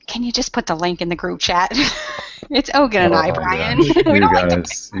Can you just put the link in the group chat? It's Ogun and I, Brian. Yeah. We don't like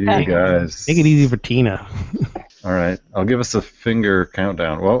You guys. Make it easy for Tina. All right. I'll give us a finger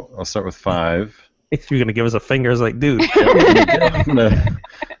countdown. Well, I'll start with 5. If you're gonna give us a finger, it's like, dude. I'm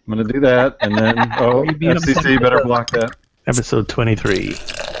gonna do that, and then FCC better block that. Episode 23.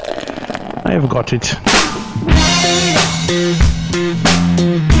 I have got it.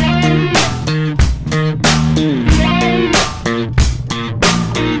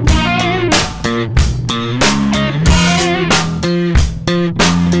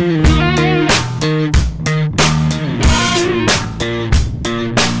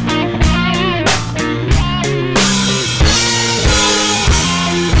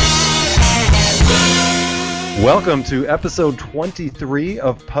 Welcome to episode 23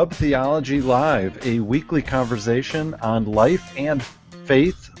 of Pub Theology Live, a weekly conversation on life and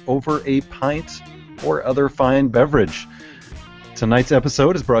faith over a pint or other fine beverage. Tonight's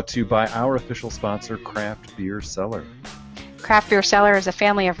episode is brought to you by our official sponsor, Craft Beer Cellar. Craft Beer Cellar is a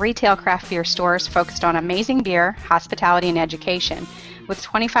family of retail craft beer stores focused on amazing beer, hospitality, and education, with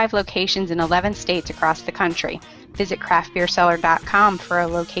 25 locations in 11 states across the country. Visit craftbeercellar.com for a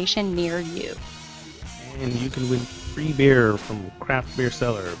location near you. And you can win free beer from Craft Beer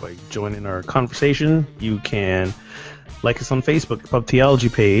Cellar by joining our conversation. You can like us on Facebook, Pub Theology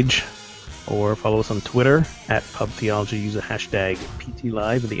page, or follow us on Twitter at Pub Theology. Use the hashtag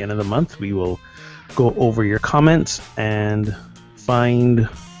PTLive at the end of the month. We will go over your comments and find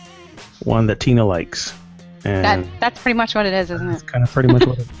one that Tina likes. And that's pretty much what it is, isn't it? That's kind of pretty much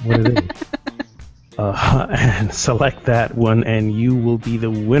what it is. And select that one, and you will be the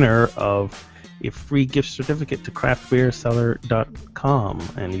winner of a free gift certificate to craftbeercellar.com,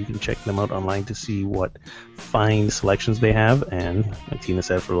 and you can check them out online to see what fine selections they have. And like Tina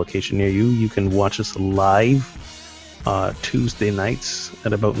said, for a location near you, you can watch us live Tuesday nights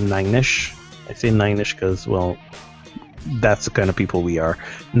at about 9ish. I say 9ish because, well, that's the kind of people we are.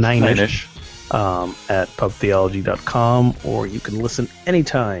 9ish. At pubtheology.com, or you can listen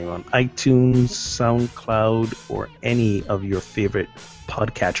anytime on iTunes, SoundCloud, or any of your favorite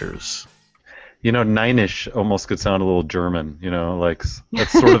podcatchers. You know, 9ish almost could sound a little German. You know, like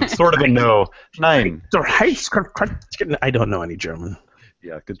that's sort of a no. 9. I don't know any German.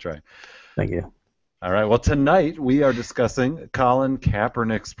 Yeah, good try. Thank you. All right. Well, tonight we are discussing Colin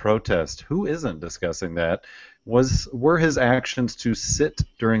Kaepernick's protest. Who isn't discussing that? Were his actions to sit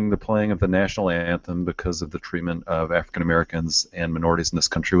during the playing of the national anthem because of the treatment of African Americans and minorities in this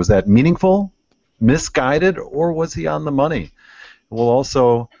country? Was that meaningful, misguided, or was he on the money? We'll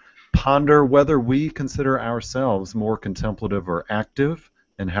also ponder whether we consider ourselves more contemplative or active,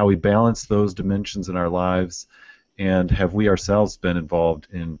 and how we balance those dimensions in our lives, and have we ourselves been involved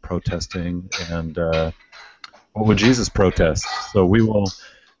in protesting, and what would Jesus protest? So we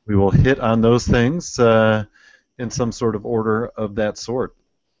will hit on those things in some sort of order of that sort.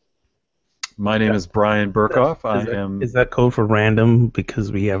 My name is Brian Burkhoff. Is that code for random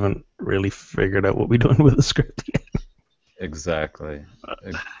because we haven't really figured out what we're doing with the script yet? Exactly.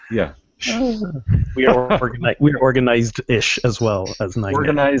 Yeah. We are organized-ish as well as 9ish.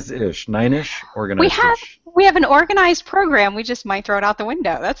 Organized-ish. 9ish? Organized-ish. We have an organized program. We just might throw it out the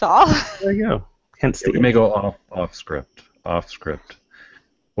window. That's all. There you go. Hence we may go off script.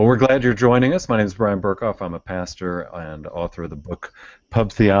 Well, we're glad you're joining us. My name is Brian Burkhoff. I'm a pastor and author of the book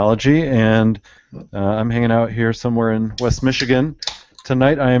Pub Theology, and I'm hanging out here somewhere in West Michigan.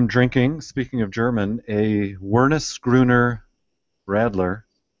 Tonight I am drinking, speaking of German, a Wernesgrüner Radler.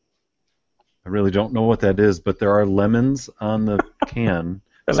 I really don't know what that is, but there are lemons on the can.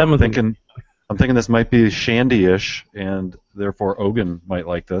 So I'm thinking this might be shandy-ish, and therefore Ogun might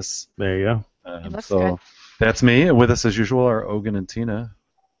like this. There you go. So good. That's me. With us as usual are Ogun and Tina.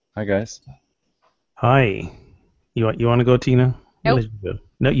 Hi, guys. Hi. You want to go, Tina? Nope.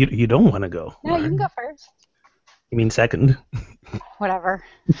 No, you don't want to go. No, you can go first. You mean second? Whatever.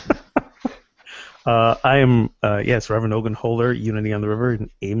 I am, Reverend Ogun Holder, Unity on the River in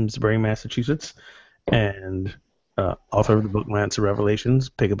Amesbury, Massachusetts, and author of the book My Answer Revelations.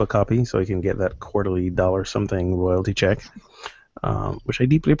 Pick up a copy so I can get that quarterly $something royalty check, which I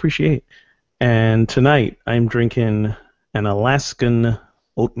deeply appreciate. And tonight I'm drinking an Alaskan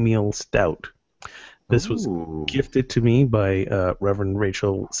oatmeal stout. This was gifted to me by Reverend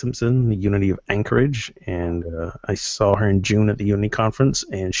Rachel Simpson, the Unity of Anchorage, and I saw her in June at the Unity Conference,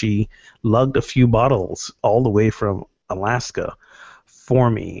 and she lugged a few bottles all the way from Alaska for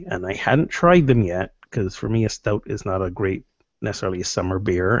me, and I hadn't tried them yet, because for me a stout is not a great, necessarily a summer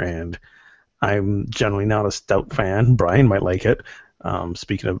beer, and I'm generally not a stout fan. Brian might like it.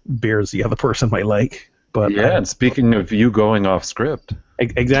 Speaking of beers the other person might like, But Yeah, and speaking of you going off script,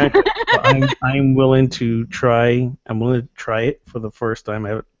 exactly. I'm willing to try. I'm willing to try it for the first time. I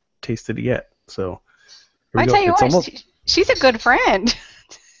haven't tasted it yet. So here we I go. tell you It's what, almost- she's a good friend.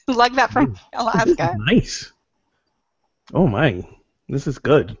 Like that from This is Alaska. nice. Oh my, this is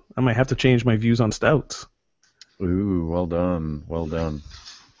good. I might have to change my views on stouts. ooh, well done, well done.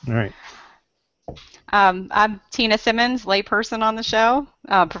 All right. I'm Tina Simmons, layperson on the show,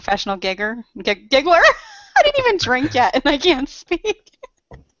 professional giggler. I didn't even drink yet, and I can't speak.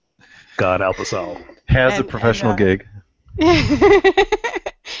 God help us all. Has a And- professional and, gig.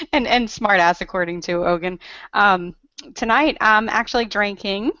 and smart ass, according to Ogun. Tonight, I'm actually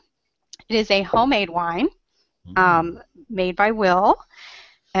drinking. It is a homemade wine, made by Will,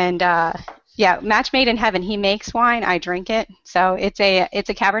 and yeah, match made in heaven. He makes wine, I drink it. So it's a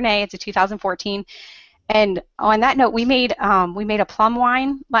Cabernet. It's a 2014. And on that note, we made a plum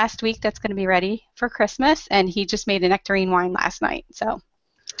wine last week that's going to be ready for Christmas, and he just made a nectarine wine last night. So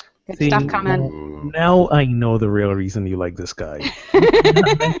good stuff coming. Ooh. Now I know the real reason you like this guy. You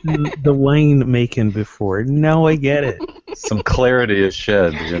mentioned the wine making before. Now I get it. Some clarity is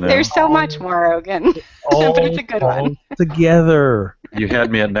shed, you know. There's so much more, Ogun. All, But it's a good one. all together. You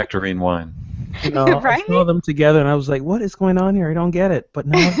had me at nectarine wine. You know, Right? I saw them together and I was like, what is going on here? I don't get it. But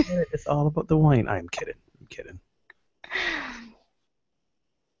now I get it. It's all about the wine. I'm kidding. I'm kidding.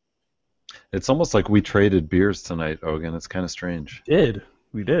 It's almost like we traded beers tonight, Ogun. It's kind of strange.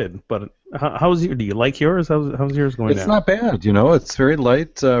 We did. But how's your? Do you like yours? How's yours going? It's not bad, you know. It's very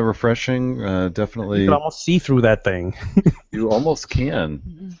light, refreshing. Definitely, You can almost see through that thing. you almost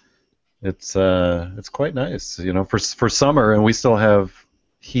can. It's quite nice, you know, for summer, and we still have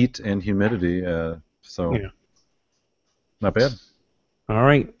heat and humidity, so Yeah. not bad. All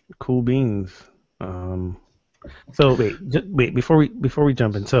right, cool beans. So wait before we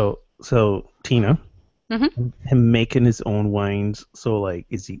jump in. So Tina, him making his own wines. So like,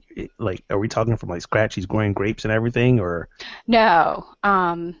 is he like? Are we talking from like scratch? He's growing grapes and everything, or? No,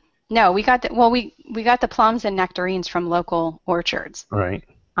 no. We got we got the plums and nectarines from local orchards, All right.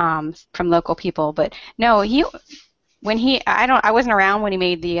 from local people. But no, I wasn't around when he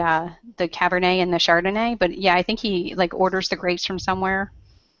made the Cabernet and the Chardonnay. But yeah, I think he like orders the grapes from somewhere,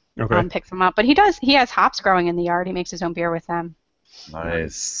 Okay. picks them up. But he has hops growing in the yard. He makes his own beer with them.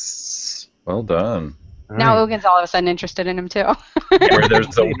 Nice, well done. All Now right. Ogun's all of a sudden interested in him too. Where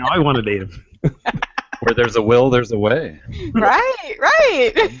there's a Now I want to date him. where there's a will, there's a way.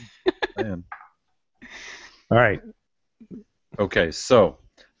 right. Man. All right. Okay, so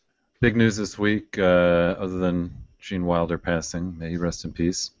big news this week, other than Gene Wilder passing, may he rest in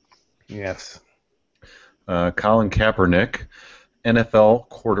peace. Yes. Colin Kaepernick, NFL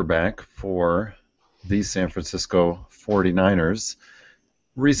quarterback for the San Francisco 49ers,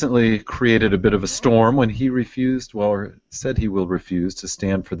 recently created a bit of a storm when he said he will refuse to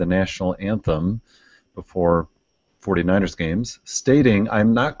stand for the national anthem before 49ers games, stating,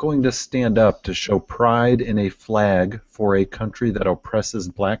 "I'm not going to stand up to show pride in a flag for a country that oppresses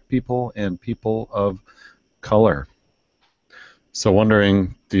black people and people of color." So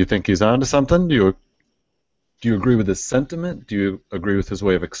wondering, do you think he's onto something? Do you agree with his sentiment? Do you agree with his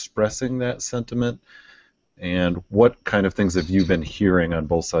way of expressing that sentiment? And what kind of things have you been hearing on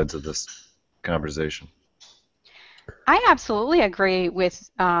both sides of this conversation? I absolutely agree with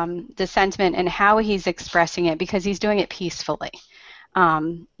the sentiment and how he's expressing it because he's doing it peacefully.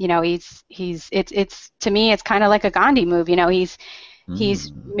 You know, it's to me it's kind of like a Gandhi move. You know, he's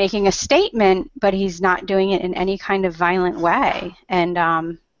making a statement, but he's not doing it in any kind of violent way, and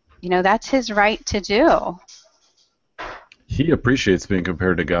you know that's his right to do. He appreciates being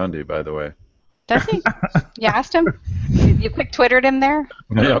compared to Gandhi, by the way. Does he? You asked him? You quick Twittered him there?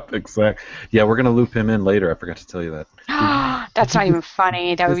 Yep, exactly. Yeah, we're gonna loop him in later. I forgot to tell you that. That's not even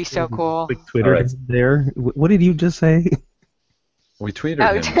funny. That would be so cool. Quick Twitter All right. is there. What did you just say? We tweeted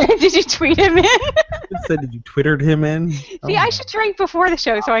Oh, him. did you tweet him in? You said did you Twittered him in? See, I should drink before the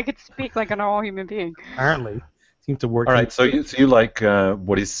show so I could speak like a normal human being. Apparently, seems to work. All right, so you like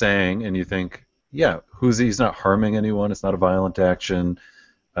what he's saying, and you think, yeah, he's not harming anyone. It's not a violent action.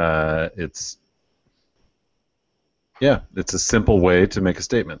 It's a simple way to make a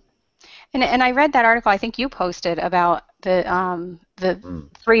statement. And I read that article I think you posted about the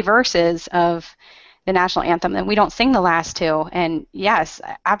three verses of the national anthem, and we don't sing the last two. And yes,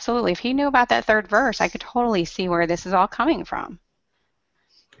 absolutely. If he knew about that third verse, I could totally see where this is all coming from.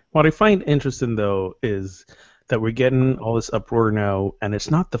 What I find interesting though is that we're getting all this uproar now, and it's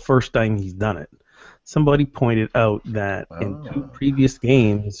not the first time he's done it. Somebody pointed out that in 2 previous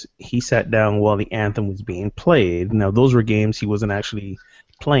games, he sat down while the anthem was being played. Now, those were games he wasn't actually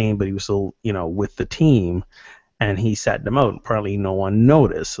playing, but he was still, with the team, and he sat them out. Probably no one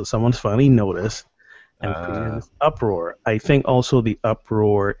noticed, so someone's finally noticed and created this uproar. I think also the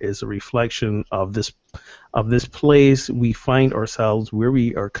uproar is a reflection of this place we find ourselves where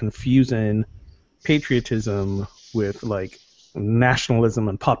we are confusing patriotism with like nationalism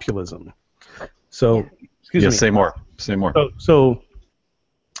and populism. So, excuse me. Say more.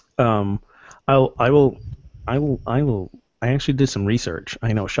 I actually did some research.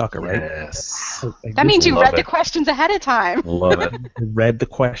 I know, shocker, right? Yes. That means you read the questions ahead of time. Love it. Read the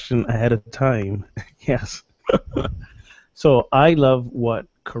question ahead of time. Yes. So I love what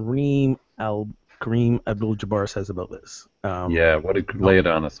Kareem Abdul-Jabbar says about this. Lay it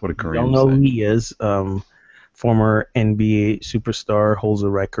on us. What did Kareem say? You don't know who he is. Former NBA superstar, holds a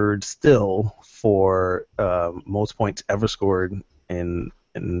record still for most points ever scored in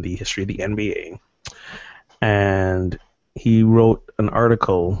the history of the NBA. And he wrote an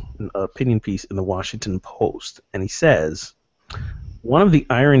article, an opinion piece in the Washington Post, and he says, one of the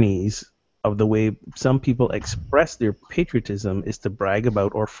ironies of the way some people express their patriotism is to brag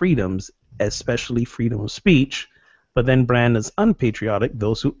about our freedoms, especially freedom of speech, but then brand as unpatriotic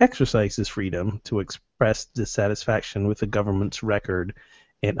those who exercise this freedom to express dissatisfaction with the government's record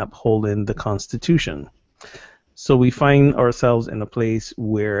in upholding the Constitution. So we find ourselves in a place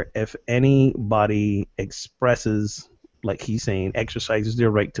where if anybody expresses, like he's saying, exercises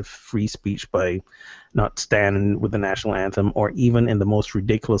their right to free speech by not standing with the national anthem, or even in the most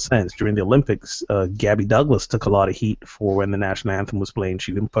ridiculous sense, during the Olympics, Gabby Douglas took a lot of heat for when the national anthem was playing.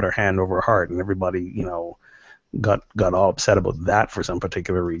 She didn't put her hand over her heart, and everybody, got all upset about that for some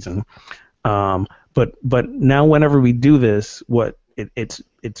particular reason. But now whenever we do this,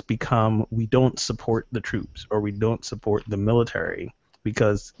 it's become, we don't support the troops, or we don't support the military,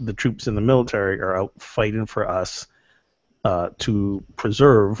 because the troops in the military are out fighting for us to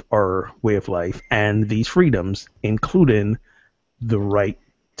preserve our way of life and these freedoms, including the right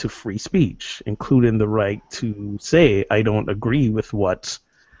to free speech, including the right to say, I don't agree with what's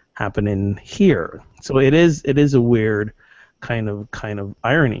happening here. So it is a weird kind of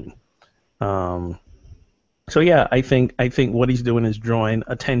irony. So yeah, I think what he's doing is drawing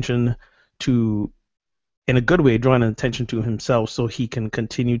attention to, in a good way, drawing attention to himself so he can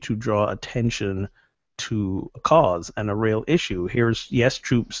continue to draw attention to a cause and a real issue. Here's, yes,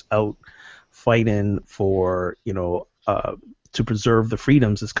 troops out fighting for, to preserve the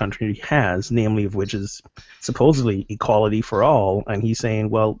freedoms this country has, namely of which is supposedly equality for all, and he's saying,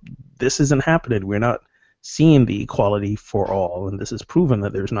 well, this isn't happening. We're not seeing the equality for all, and this has proven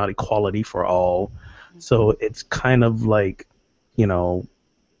that there's not equality for all. So it's kind of like,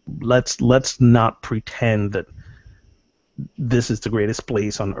 let's not pretend that this is the greatest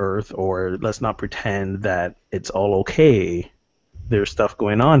place on earth, or let's not pretend that it's all okay. There's stuff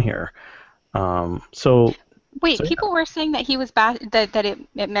going on here. People were saying that he was that it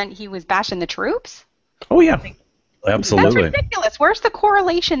meant he was bashing the troops? Oh yeah. Absolutely. That's ridiculous. Where's the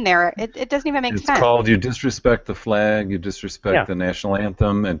correlation there? It doesn't even make sense. It's called, you disrespect the flag, you disrespect the national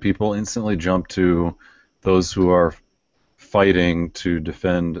anthem, and people instantly jump to those who are fighting to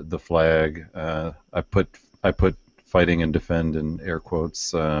defend the flag. I put fighting and defend in air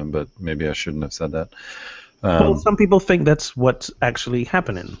quotes, but maybe I shouldn't have said that. Well, some people think that's what's actually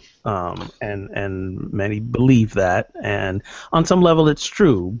happening, and many believe that, and on some level it's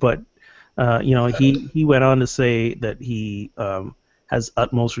true. But he went on to say that he has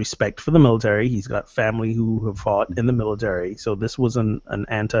utmost respect for the military. He's got family who have fought in the military, so this was an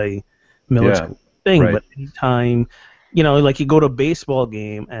anti-military thing. Right. But anytime, like you go to a baseball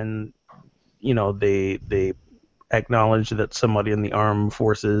game and they acknowledge that somebody in the armed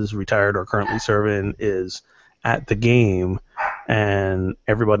forces, retired or currently serving, is at the game, and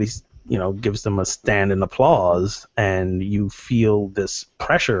everybody's gives them a stand and applause, and you feel this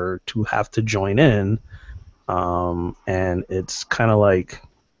pressure to have to join in, and it's kind of like,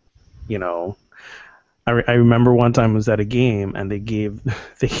 I remember one time I was at a game and they gave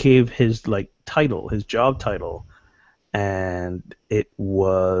his title, his job title, and it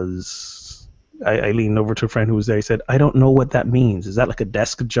was, I leaned over to a friend who was there. He said, I don't know what that means. Is that like a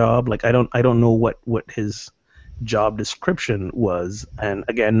desk job? Like I don't know what his job description was. And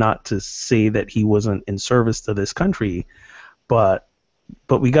again, not to say that he wasn't in service to this country, but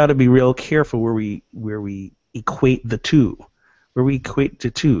we got to be real careful where we equate the two,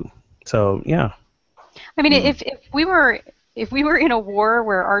 So yeah. I mean, if we were in a war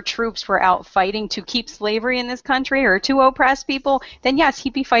where our troops were out fighting to keep slavery in this country or to oppress people, then yes,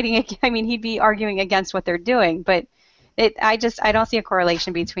 he'd be fighting. I mean, he'd be arguing against what they're doing. But I don't see a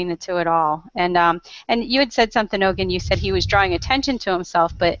correlation between the two at all. And you had said something, Ogun. You said he was drawing attention to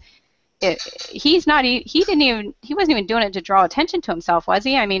himself, but he's not. He wasn't even doing it to draw attention to himself, was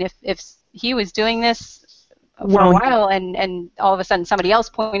he? I mean, if he was doing this for a while, and all of a sudden somebody else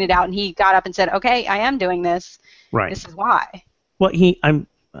pointed out, and he got up and said, "Okay, I am doing this. Right. This is why." Well,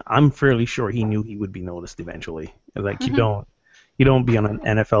 I'm fairly sure he knew he would be noticed eventually. Like you don't be on an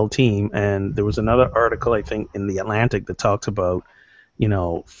NFL team. And there was another article, I think, in the Atlantic that talks about,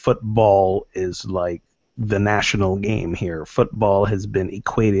 football is like the national game here. Football has been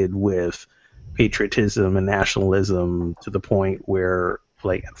equated with patriotism and nationalism to the point where,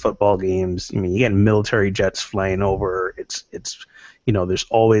 like, at football games, I mean, you get military jets flying over. It's there's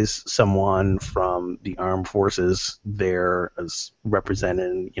always someone from the armed forces there as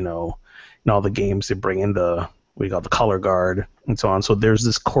representing, in all the games. They bring in the color guard and so on. So there's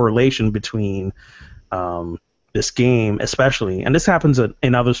this correlation between this game, especially, and this happens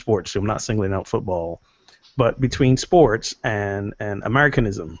in other sports. So I'm not singling out football, but between sports and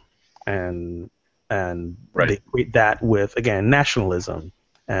Americanism, and Right. they equate that with, again, nationalism.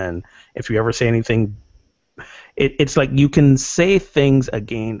 And if you ever say anything, it's like you can say things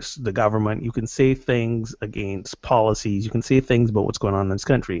against the government, you can say things against policies, you can say things about what's going on in this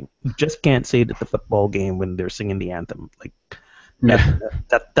country. You just can't say it at the football game when they're singing the anthem. Like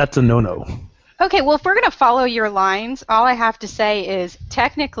that's a no-no. Okay, well, if we're going to follow your lines, all I have to say is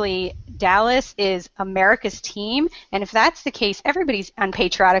technically Dallas is America's team, and if that's the case, everybody's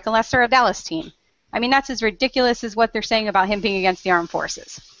unpatriotic unless they're a Dallas team. I mean, that's as ridiculous as what they're saying about him being against the armed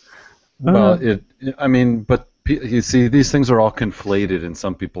forces. Well, but you see, these things are all conflated in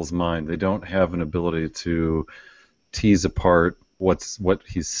some people's mind. They don't have an ability to tease apart what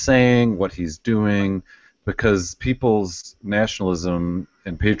he's saying, what he's doing, because people's nationalism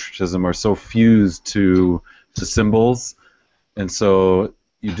and patriotism are so fused to the symbols, and so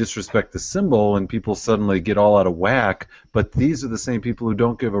you disrespect the symbol and people suddenly get all out of whack. But these are the same people who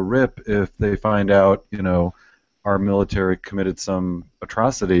don't give a rip if they find out, our military committed some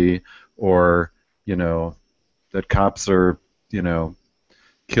atrocity, or, that cops are,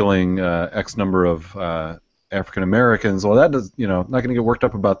 killing X number of African Americans. Well, that does, not going to get worked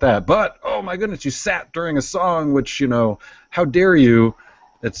up about that. But, oh my goodness, you sat during a song, which, how dare you?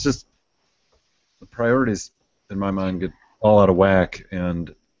 It's just, the priorities in my mind get all out of whack.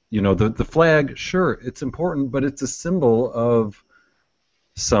 And, the flag, sure, it's important, but it's a symbol of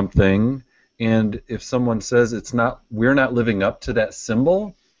something. And if someone says we're not living up to that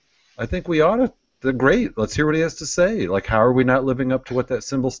symbol, I think we ought to. Great. Let's hear what he has to say. Like, how are we not living up to what that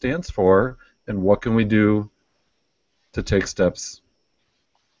symbol stands for, and what can we do to take steps?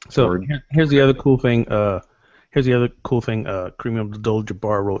 So here's the other cool thing. Kareem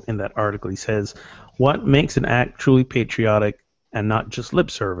Abdul-Jabbar wrote in that article. He says, "What makes an act truly patriotic and not just lip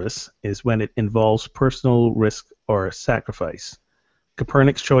service is when it involves personal risk or sacrifice.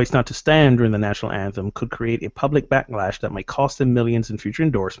 Kaepernick's choice not to stand during the national anthem could create a public backlash that might cost him millions in future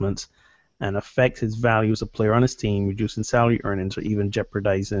endorsements and affect his value as a player on his team, reducing salary earnings, or even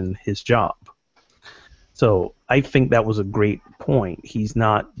jeopardizing his job." So I think that was a great point. He's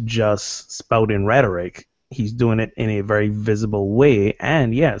not just spouting rhetoric. He's doing it in a very visible way,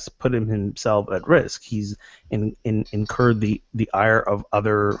 and yes, putting himself at risk. He's incurred the ire of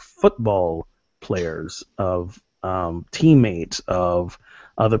other football players, of teammates, of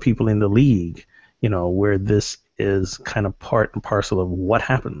other people in the league, where this is kind of part and parcel of what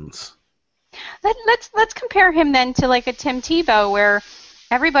happens. Let's compare him then to like a Tim Tebow, where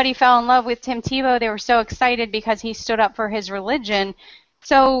everybody fell in love with Tim Tebow. They were so excited because he stood up for his religion.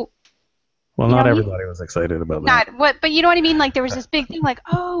 So, well, not everybody was excited about that. But you know what I mean? Like, there was this big thing, like,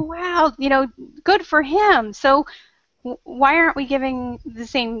 oh wow, good for him. So why aren't we giving the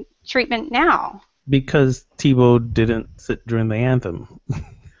same treatment now? Because Tebow didn't sit during the anthem.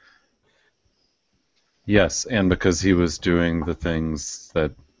 Yes, and because he was doing the things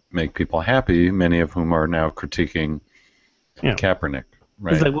that make people happy, many of whom are now critiquing Kaepernick.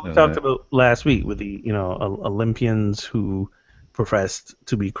 Right? It's like what we talked about last week with the Olympians who professed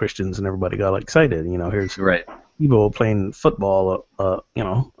to be Christians, and everybody got excited. Here's right. Tebow playing football,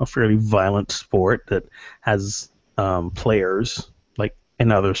 a fairly violent sport that has players like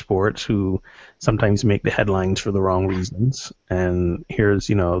in other sports who sometimes make the headlines for the wrong reasons. And here's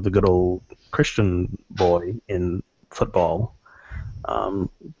the good old Christian boy in football,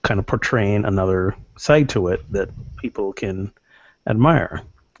 kind of portraying another side to it that people can admire.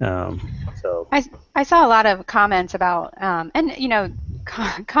 So I saw a lot of comments about,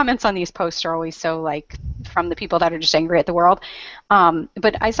 comments on these posts are always so like from the people that are just angry at the world.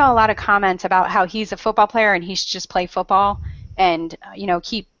 But I saw a lot of comments about how he's a football player and he should just play football and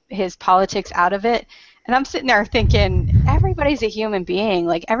keep his politics out of it. And I'm sitting there thinking, everybody's a human being.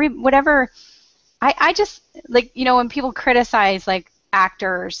 Like I just like when people criticize like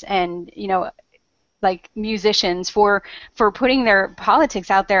actors and like musicians for putting their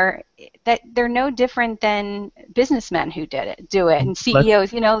politics out there, that they're no different than businessmen who do it, and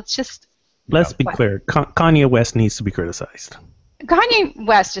CEOs. It's just. Let's be clear. Kanye West needs to be criticized. Kanye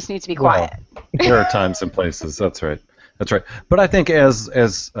West just needs to be quiet. There are times and places. That's right. That's right. But I think as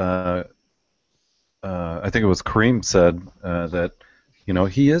I think it was Kareem said that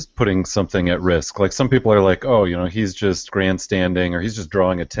he is putting something at risk. Like some people are like, oh, he's just grandstanding or he's just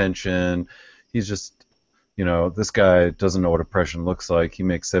drawing attention. He's just, this guy doesn't know what oppression looks like. He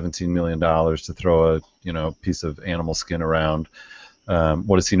makes $17 million to throw a, piece of animal skin around.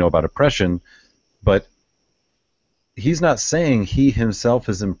 What does he know about oppression? But he's not saying he himself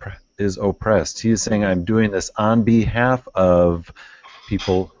is oppressed. He is saying, I'm doing this on behalf of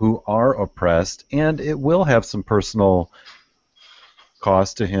people who are oppressed, and it will have some personal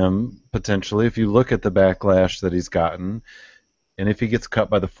cost to him, potentially, if you look at the backlash that he's gotten. And if he gets cut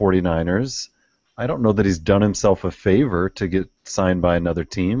by the 49ers, I don't know that he's done himself a favor to get signed by another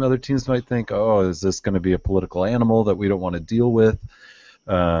team. Other teams might think, oh, is this going to be a political animal that we don't want to deal with?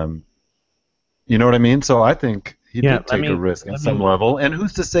 You know what I mean? So I think he did take a risk on some level. And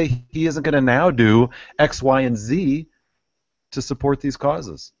who's to say he isn't going to now do X, Y, and Z to support these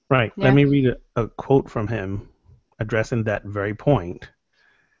causes? Right. Yeah. Let me read a quote from him addressing that very point.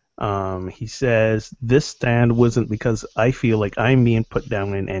 He says, "This stand wasn't because I feel like I'm being put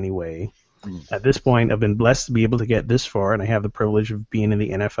down in any way. At this point, I've been blessed to be able to get this far, and I have the privilege of being in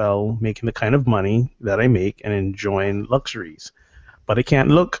the NFL, making the kind of money that I make, and enjoying luxuries. But I can't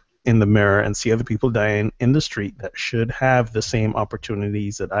look in the mirror and see other people dying in the street that should have the same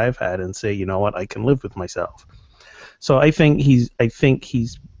opportunities that I've had and say, you know what, I can live with myself." So I think he's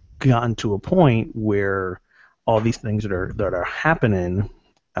gotten to a point where all these things that are happening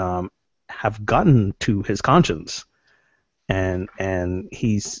have gotten to his conscience. And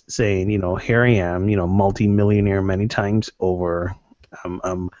he's saying, here I am, multi-millionaire many times over.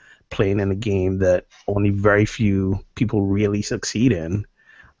 I'm playing in a game that only very few people really succeed in.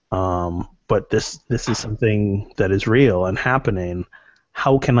 But this is something that is real and happening.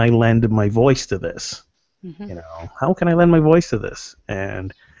 How can I lend my voice to this? Mm-hmm. How can I lend my voice to this?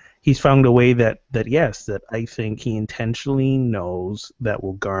 And he's found a way that I think he intentionally knows that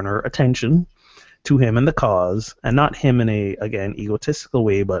will garner attention to him and the cause, and not him in a, again, egotistical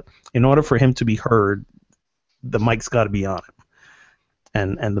way, but in order for him to be heard, the mic's got to be on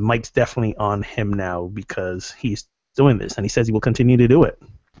him. And the mic's definitely on him now because he's doing this, and he says he will continue to do it.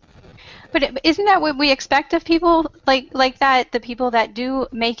 But isn't that what we expect of people like that, the people that do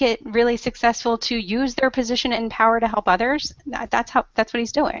make it really successful, to use their position and power to help others? That's what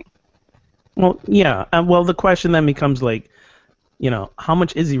he's doing. Well, yeah. Well, the question then becomes like, how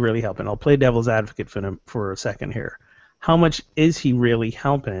much is he really helping? I'll play devil's advocate for a second here. How much is he really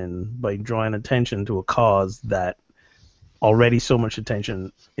helping by drawing attention to a cause that already so much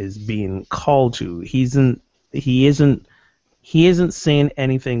attention is being called to? He isn't saying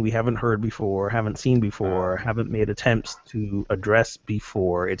anything we haven't heard before, haven't seen before, haven't made attempts to address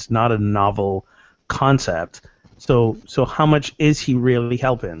before. It's not a novel concept. So how much is he really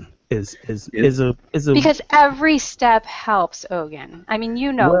helping? Is Because every step helps, Ogun. I mean,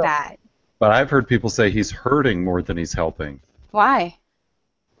 that. But I've heard people say he's hurting more than he's helping. Why?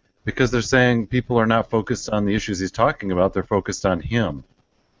 Because they're saying people are not focused on the issues he's talking about; they're focused on him.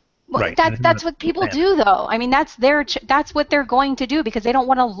 Well, right. That's what people do, though. I mean, that's what they're going to do because they don't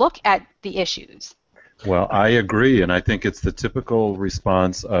want to look at the issues. Well, I agree, and I think it's the typical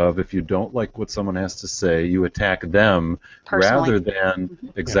response of if you don't like what someone has to say, you attack them Personally.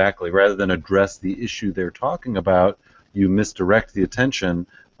 rather than address the issue they're talking about. You misdirect the attention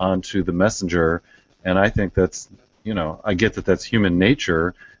onto the messenger, and I think that's, I get that that's human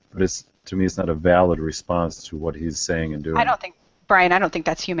nature, but to me it's not a valid response to what he's saying and doing. Brian, I don't think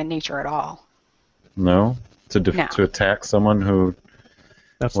that's human nature at all. No? To attack someone who,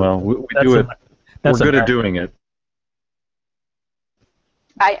 we do it. We're good at doing it.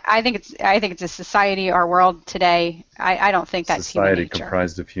 I think it's a society, our world today. I don't think that's human nature. Society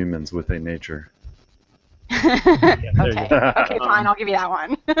comprised of humans with a nature. Okay, fine, I'll give you that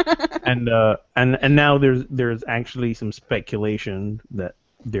one. and now there's actually some speculation that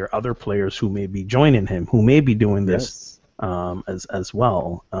there are other players who may be joining him, who may be doing this as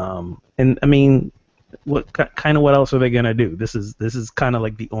well. And I mean, what else are they gonna do? This is kind of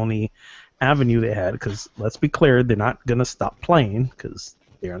like the only avenue they had, because let's be clear, they're not going to stop playing because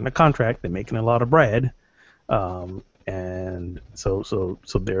they're in the contract. They're making a lot of bread. And so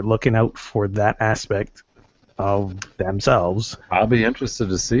they're looking out for that aspect of themselves. I'll be interested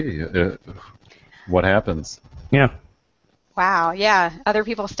to see what happens. Yeah. Wow, yeah. Other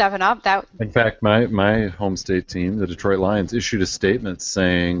people stepping up. In fact, my home state team, the Detroit Lions, issued a statement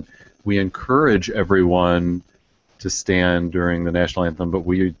saying we encourage everyone to stand during the national anthem, but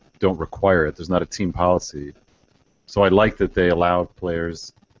we don't require it. There's not a team policy. So I like that they allowed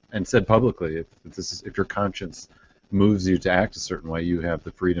players and said publicly, if your conscience moves you to act a certain way, you have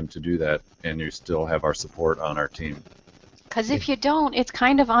the freedom to do that, and you still have our support on our team. Because if you don't, it's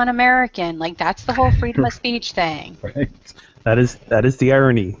kind of un-American. Like, that's the whole freedom of speech thing. Right. That is the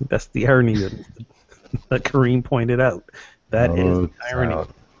irony. That's the irony that Kareem pointed out. That is the irony.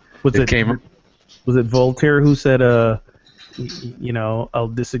 Was it Voltaire who said, I'll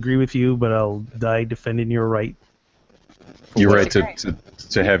disagree with you, but I'll die defending your right? You're right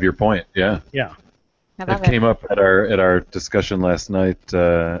to have your point. Yeah. Yeah. It came up at our discussion last night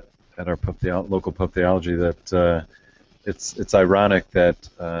at our local pub theology that it's ironic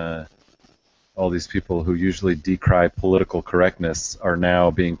that all these people who usually decry political correctness are now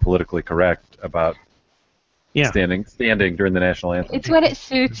being politically correct about standing during the national anthem. It's when it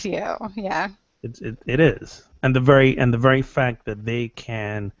suits you. Yeah. It is, and the very fact that they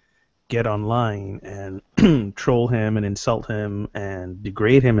can get online and troll him and insult him and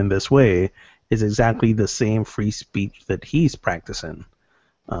degrade him in this way is exactly the same free speech that he's practicing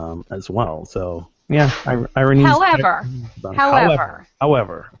as well. So yeah, irony. However,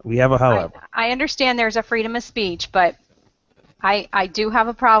 we have a however. I understand there's a freedom of speech, but I do have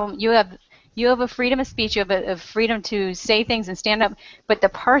a problem. You have a freedom of speech. You have a freedom to say things and stand up, but the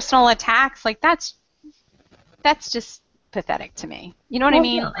personal attacks, like that's just pathetic to me. You know what I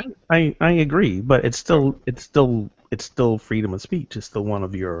mean? Yeah, I agree, but it's still freedom of speech. It's still one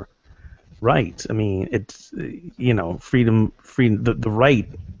of your rights. I mean, it's freedom. The right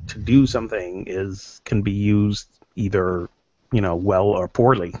to do something can be used either well or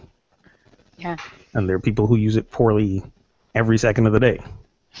poorly. Yeah. And there are people who use it poorly every second of the day.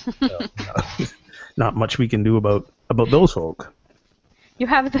 So, not much we can do about those folk. You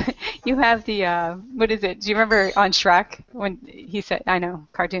have the what is it? Do you remember on Shrek when he said, I know,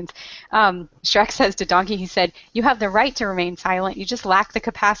 cartoons. Shrek says to Donkey, he said, "You have the right to remain silent. You just lack the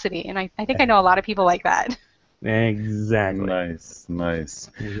capacity." And I think I know a lot of people like that. Exactly. Nice.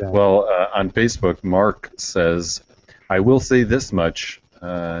 Exactly. Well, on Facebook, Mark says, "I will say this much: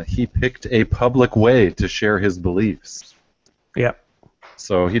 he picked a public way to share his beliefs." Yep.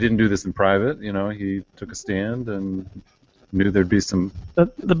 So he didn't do this in private. He took a stand and knew there'd be some.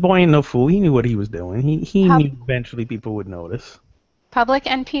 The boy ain't no fool. He knew what he was doing. He knew eventually people would notice. Public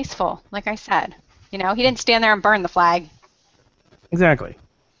and peaceful, like I said. He didn't stand there and burn the flag. Exactly.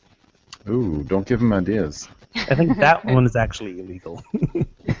 Ooh, don't give him ideas. I think that one is actually illegal. Yeah,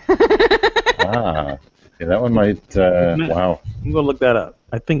 that one might. Wow. I'm gonna look that up.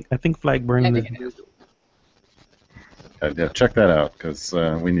 I think flag burning is illegal. Yeah, check that out because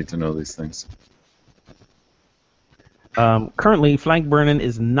we need to know these things. Currently, flag burning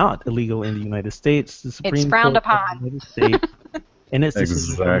is not illegal in the United States. The Supreme It's frowned Court upon. of the United States, in its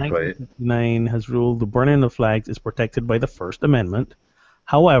decision from 1959, has ruled the burning of flags is protected by the First Amendment.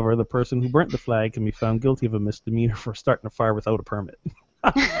 However, the person who burnt the flag can be found guilty of a misdemeanor for starting a fire without a permit.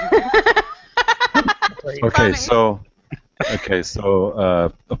 Okay,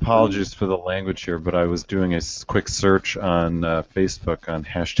 so apologies for the language here, but I was doing a quick search on Facebook on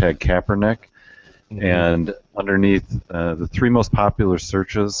hashtag Kaepernick, and underneath the three most popular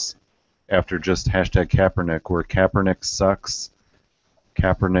searches after just hashtag Kaepernick were Kaepernick sucks,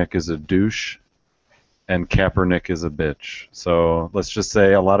 Kaepernick is a douche, and Kaepernick is a bitch. So let's just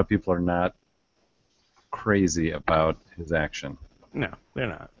say a lot of people are not crazy about his action. No, they're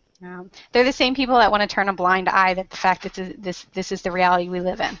not. They're the same people that want to turn a blind eye that the fact that this is the reality we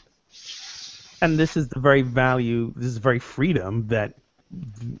live in. And this is the very freedom that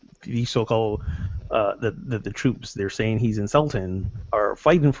the so-called the troops they're saying he's insulting are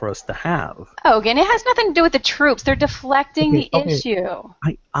fighting for us to have. Oh, again, it has nothing to do with the troops. They're deflecting the issue.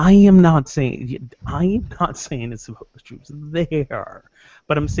 I am not saying it's about the troops. They are,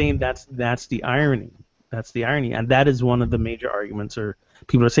 but I'm saying that's the irony. That's the irony, and that is one of the major arguments. Or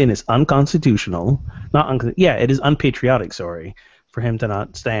people are saying it's unconstitutional. It is unpatriotic. Sorry, for him to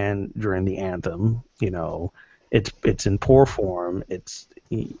not stand during the anthem. It's in poor form.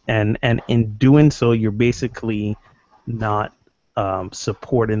 And in doing so, you're basically not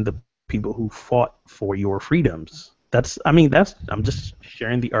supporting the people who fought for your freedoms. I'm just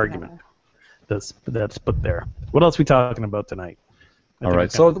sharing the argument. that's put there. What else are we talking about tonight? All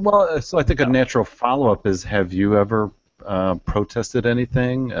right. So I think a natural follow-up is: have you ever protested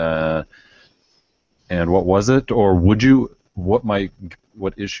anything? And what was it? Or would you?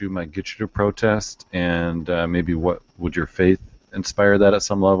 What issue might get you to protest? And maybe what would your faith inspire that at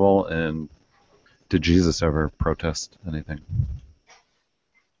some level? And did Jesus ever protest anything?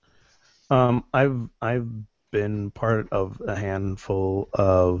 I've been part of a handful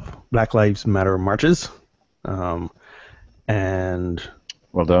of Black Lives Matter marches, and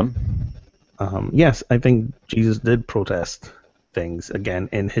well done. Yes, I think Jesus did protest things again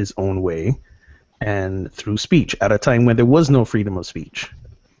in his own way and through speech at a time when there was no freedom of speech,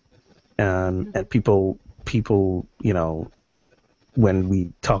 and people, you know, when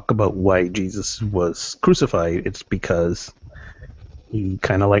we talk about why Jesus was crucified, it's because he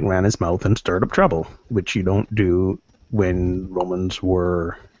kind of like ran his mouth and stirred up trouble, which you don't do when Romans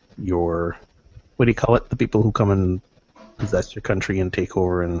were your, what do you call it, the people who come and possess your country and take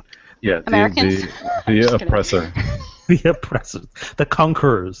over and... Yeah, the oppressor. The oppressors, the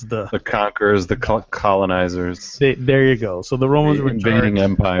conquerors. The conquerors, the colonizers. There you go. So the Romans were invading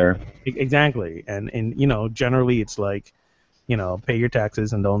empire. Exactly. And you know, generally it's like, you know, pay your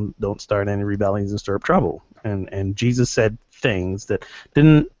taxes and don't start any rebellions and stir up trouble. And Jesus said things that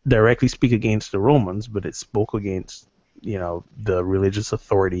didn't directly speak against the Romans, but it spoke against, you know, the religious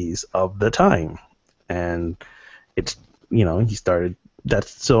authorities of the time. And it's, you know, he started that.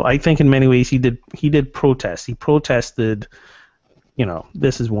 So I think in many ways he did protest. He protested, you know,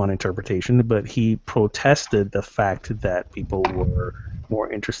 this is one interpretation, but he protested the fact that people were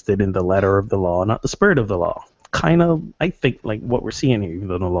more interested in the letter of the law, not the spirit of the law. Kind of, I think, like what we're seeing here, even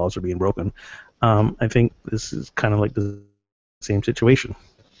though no laws are being broken. I think this is kind of like the same situation.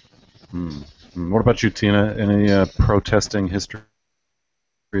 What about you, Tina? Any protesting history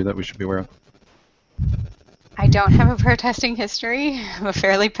that we should be aware of? I don't have a protesting history. I'm a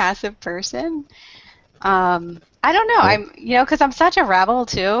fairly passive person. I don't know. I'm, you know, because I'm such a rebel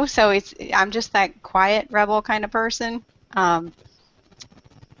too. So I'm just that quiet rebel kind of person. The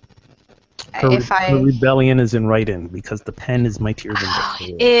rebellion is in writing because the pen is mightier than the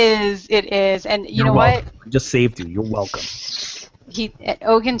sword. It is, and you know welcome. what? I just saved you. You're welcome.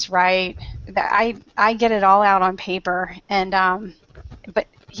 Ogun's right. I get it all out on paper, and but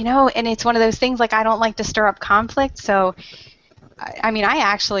you know, and it's one of those things like I don't like to stir up conflict. So, I mean,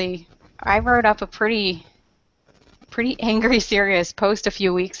 I wrote up a pretty angry, serious post a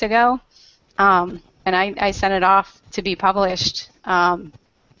few weeks ago, and I sent it off to be published.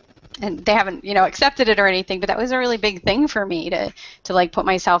 And they haven't, you know, accepted it or anything, but that was a really big thing for me to like put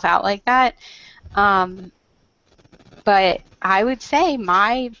myself out like that. But I would say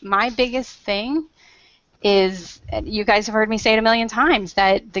my biggest thing is, you guys have heard me say it a million times,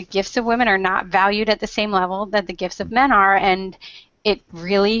 that the gifts of women are not valued at the same level that the gifts of men are, and it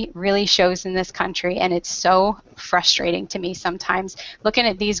really, really shows in this country, and it's so frustrating to me sometimes looking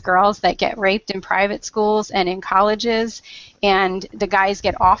at these girls that get raped in private schools and in colleges, and the guys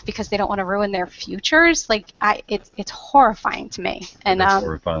get off because they don't want to ruin their futures. Like, it's horrifying to me. And it's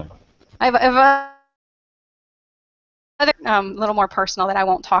horrifying. I have a little more personal that I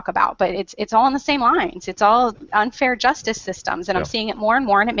won't talk about, but it's all in the same lines. It's all unfair justice systems, and I'm seeing it more and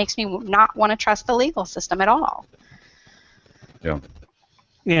more, and it makes me not want to trust the legal system at all. Yeah.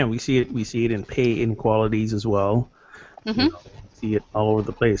 Yeah, we see it in pay inequalities as well. Mm-hmm. You know, we see it all over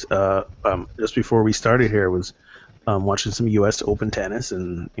the place. Just before we started here, was watching some U.S. Open tennis,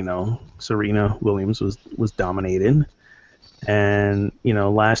 and you know, Serena Williams was dominated. And you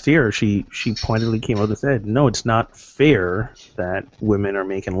know, last year she pointedly came out and said, no, it's not fair that women are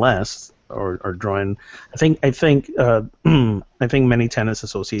making less or drawing. I think many tennis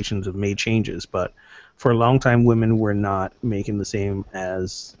associations have made changes, but for a long time, women were not making the same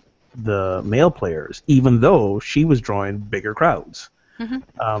as the male players, even though she was drawing bigger crowds.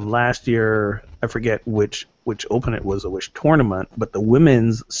 Mm-hmm. Last year, I forget which Open it was or which tournament, but the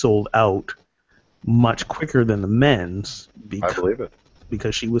women's sold out much quicker than the men's I believe it.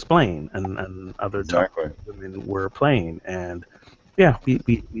 because she was playing and other top women were playing. And yeah,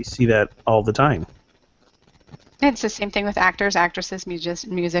 we see that all the time. It's the same thing with actors, actresses,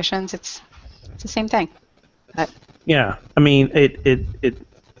 musicians. It's the same thing. But yeah, I mean,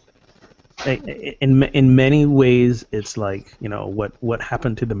 in many ways, it's like, you know, what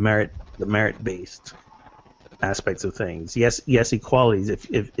happened to the merit-based aspects of things. Yes, equalities.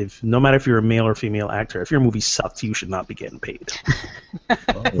 If no matter if you're a male or female actor, if your movie sucks, you should not be getting paid.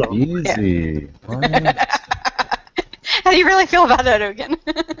 So, easy. How do you really feel about that, Ogun?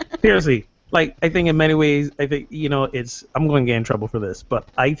 Seriously, Like, I think in many ways, I think, I'm going to get in trouble for this, but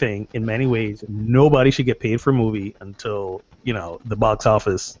I think in many ways, nobody should get paid for a movie until, the box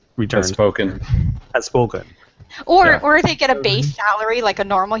office returns has spoken. Or they get a base salary like a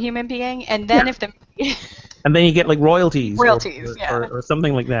normal human being, and then if the and then you get like royalties yeah. or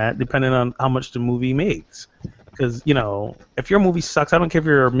something like that, depending on how much the movie makes. Because, if your movie sucks, I don't care if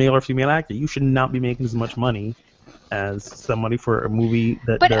you're a male or female actor, you should not be making as much money as somebody for a movie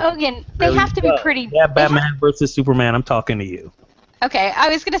that. But again, they have to be pretty. Yeah, Batman versus Superman. I'm talking to you. Okay, I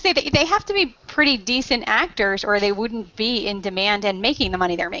was going to say that they have to be pretty decent actors, or they wouldn't be in demand and making the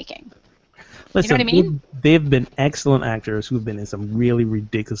money they're making. Listen, you know what I mean? They've been excellent actors who've been in some really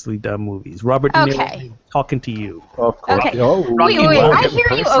ridiculously dumb movies. Robert De Niro, talking to you. Of course. Okay. Wait, I hear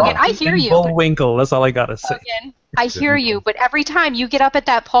you, Ogun. I hear you. Bullwinkle, that's all I gotta say. Ogun, I hear you, but every time you get up at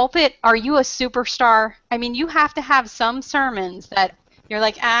that pulpit, are you a superstar? I mean, you have to have some sermons that you're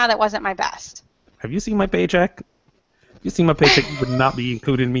like, that wasn't my best. Have you seen my paycheck? You see my paycheck, you would not be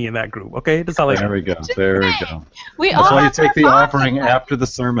including me in that group, okay? That's all I got. There we go. There we go. That's why you take the offering after the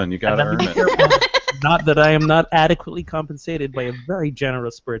sermon. You got to earn it. Not that I am not adequately compensated by a very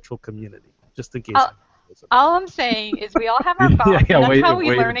generous spiritual community, just in case. All I'm saying is we all have our phones. That's how we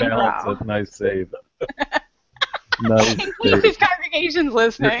learn and grow. Nice save. Include his congregation's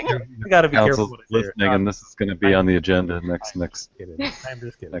listening. You got to be careful. Listening, and this is going to be on the agenda next I'm just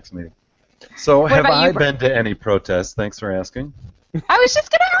kidding. Next meeting. So, have I been to any protests? Thanks for asking. I was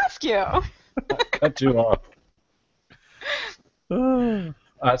just going to ask you. I cut you off.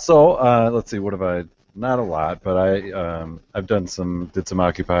 Let's see. What have I? Not a lot, but I've did some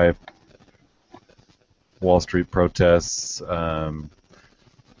Occupy Wall Street protests.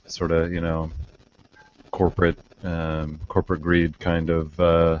 Sort of, corporate greed kind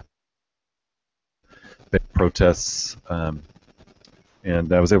of protests.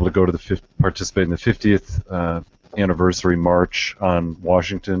 And I was able to go to participate in the 50th anniversary march on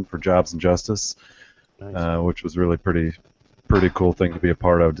Washington for Jobs and Justice, which was really pretty cool thing to be a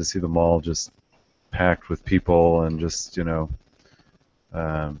part of. To see them all just packed with people and just hear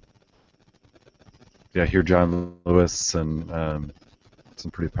John Lewis and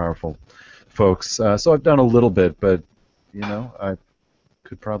some pretty powerful folks. So I've done a little bit, but I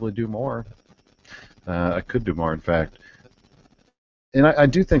could probably do more. I could do more, in fact. And I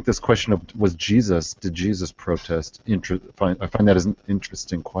do think this question of did Jesus protest? I find that as an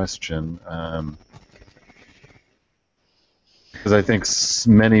interesting question, because I think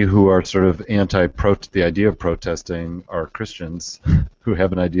many who are sort of the idea of protesting are Christians who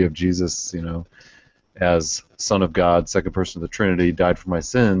have an idea of Jesus, as Son of God, second person of the Trinity, died for my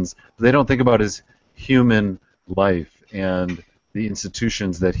sins. But they don't think about his human life and the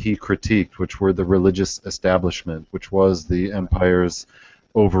institutions that he critiqued, which were the religious establishment, which was the empire's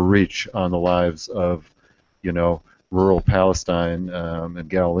overreach on the lives of, rural Palestine and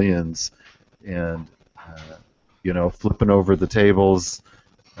Galileans, and flipping over the tables,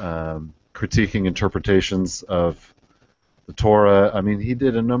 critiquing interpretations of the Torah. I mean, he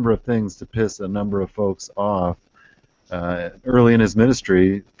did a number of things to piss a number of folks off. Early in his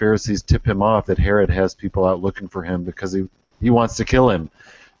ministry, Pharisees tip him off that Herod has people out looking for him because he wants to kill him,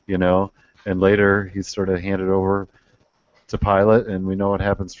 and later he's sort of handed over to Pilate, and we know what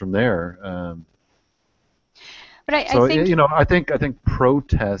happens from there. But I think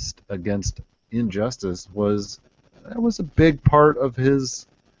protest against injustice was a big part of his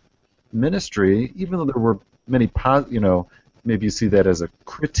ministry, even though there were many maybe you see that as a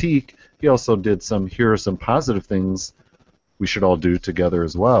critique. He also did here are some positive things we should all do together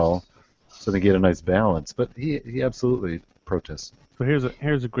as well, so they get a nice balance. But he absolutely protests. So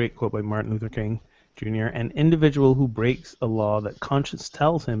here's a great quote by Martin Luther King Jr. An individual who breaks a law that conscience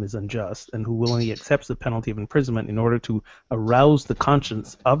tells him is unjust and who willingly accepts the penalty of imprisonment in order to arouse the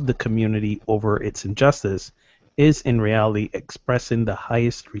conscience of the community over its injustice is in reality expressing the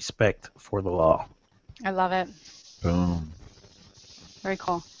highest respect for the law. I love it. Boom. Very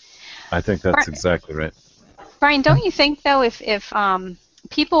cool. I think that's exactly right. Brian, don't you think, though, if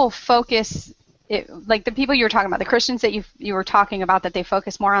people focus, like the people you were talking about, the Christians that you were talking about, that they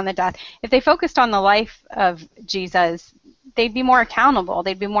focus more on the death, if they focused on the life of Jesus, they'd be more accountable.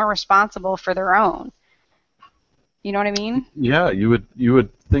 They'd be more responsible for their own. You know what I mean? Yeah, you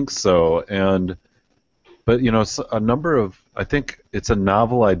would think so. But a number of, I think it's a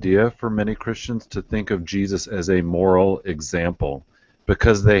novel idea for many Christians to think of Jesus as a moral example,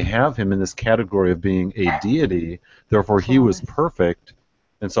 because they have him in this category of being a deity. Therefore, he was perfect,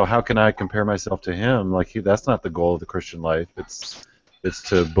 and so how can I compare myself to him? That's not the goal of the Christian life. It's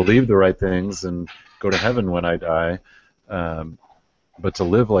to believe the right things and go to heaven when I die. but to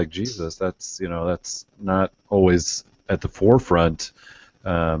live like Jesus, that's not always at the forefront.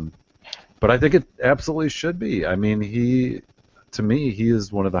 But I think it absolutely should be. I mean, to me, he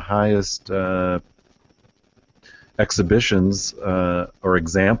is one of the highest exhibitions or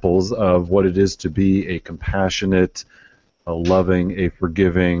examples of what it is to be a compassionate, a loving, a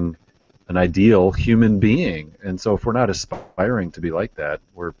forgiving, an ideal human being. And so if we're not aspiring to be like that,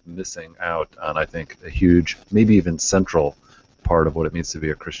 we're missing out on, I think, a huge, maybe even central part of what it means to be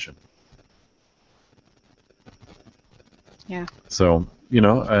a Christian. Yeah. So,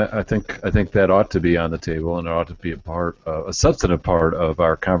 I think that ought to be on the table, and it ought to be a substantive part of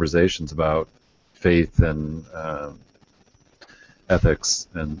our conversations about faith and ethics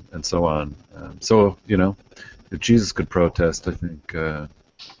and so on. So, if Jesus could protest, I think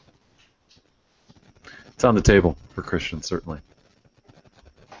it's on the table for Christians, certainly.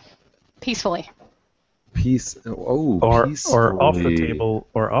 Peacefully. Peacefully. Or off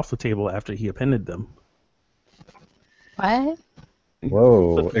the table after he appended them. What?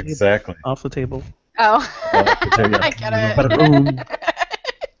 Whoa, exactly. Off the table. Oh, I get it.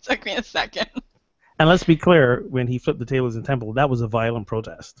 Took me a second. And let's be clear, when he flipped the tables in temple, that was a violent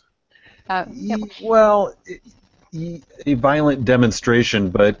protest. Well, a violent demonstration,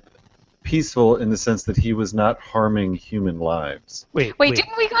 but peaceful in the sense that he was not harming human lives. Wait,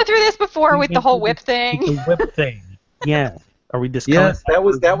 didn't we go through this before with the whole whip thing? The whip thing. Yeah. Are we discussing? Yes,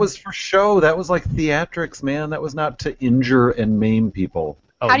 that was for show. That was like theatrics, man. That was not to injure and maim people.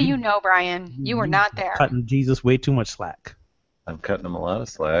 How do you know, Brian? You were not there. Cutting Jesus way too much slack. I'm cutting him a lot of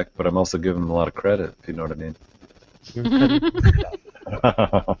slack, but I'm also giving him a lot of credit, if you know what I mean.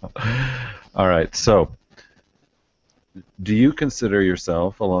 All right, so do you consider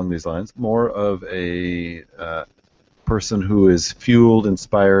yourself, along these lines, more of a person who is fueled,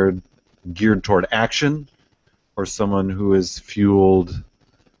 inspired, geared toward action, or someone who is fueled,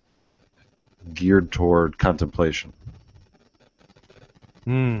 geared toward contemplation?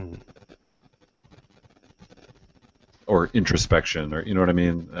 Or introspection, or you know what I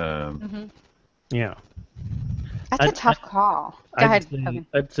mean? Yeah. That's a tough call. Go ahead.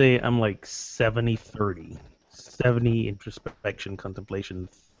 I'd say I'm like 70-30. 70 introspection, contemplation,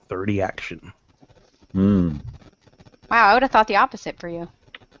 30 action. Wow, I would have thought the opposite for you.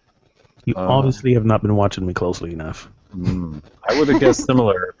 You obviously have not been watching me closely enough. I would have guessed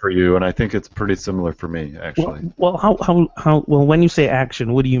similar for you, and I think it's pretty similar for me, actually. Well, how? Well, when you say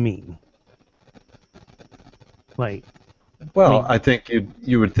action, what do you mean? Like. Well, I think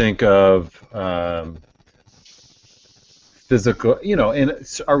you would think of physical,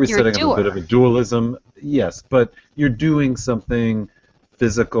 and are we setting up a bit of a dualism? Yes, but you're doing something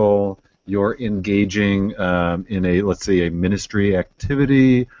physical, you're engaging in a, let's say, a ministry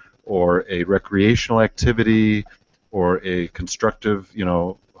activity or a recreational activity or a constructive,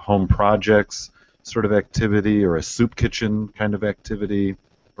 home projects sort of activity or a soup kitchen kind of activity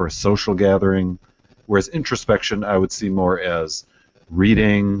or a social gathering. Whereas introspection I would see more as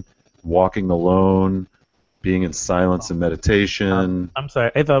reading, walking alone, being in silence and meditation. I'm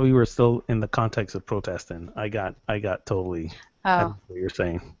sorry, I thought we were still in the context of protesting. I got totally what you're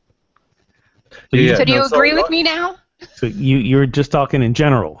saying. So do you agree with me now? So you're just talking in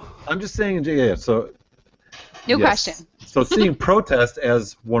general. I'm just saying, yeah. So new question. So seeing protest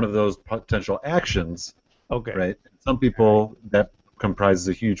as one of those potential actions. Okay. Right. Some people that comprises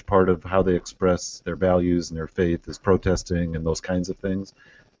a huge part of how they express their values and their faith is protesting and those kinds of things.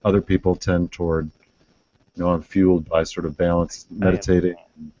 Other people tend toward, I'm fueled by sort of balance, meditating,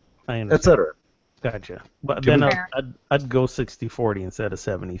 etc. Gotcha. But then I'd go 60-40 instead of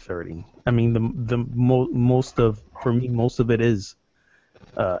 70-30. I mean, most of it is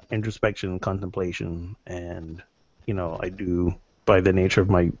introspection and contemplation, and I do, by the nature of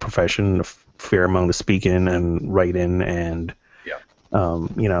my profession, a fair amount of speaking and writing and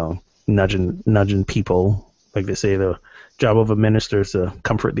nudging people. Like they say, the job of a minister is to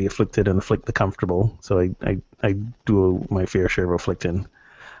comfort the afflicted and afflict the comfortable. So I do my fair share of afflicting.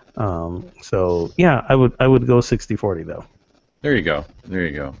 So yeah, I would go 60-40 though. There you go.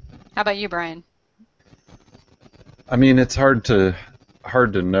 How about you, Brian? I mean, it's hard to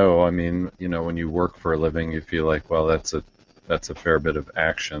know. I mean, when you work for a living, you feel like, well, that's a fair bit of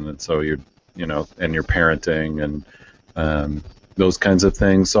action, and so and you're parenting and those kinds of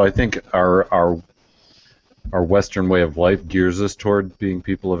things. So I think our Western way of life gears us toward being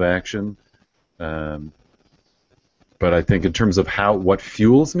people of action. But I think in terms of what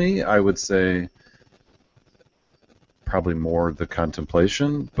fuels me, I would say probably more the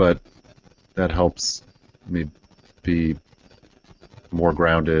contemplation, but that helps me be more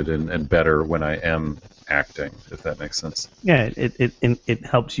grounded and better when I am acting, if that makes sense. Yeah, it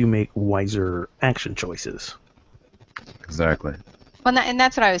helps you make wiser action choices. Exactly. Well, and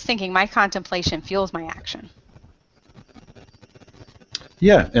that's what I was thinking. My contemplation fuels my action.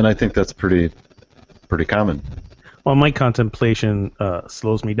 Yeah, and I think that's pretty common. Well, my contemplation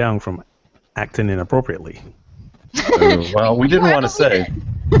slows me down from acting inappropriately. Well, we didn't want to say.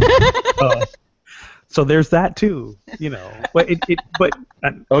 So there's that too, But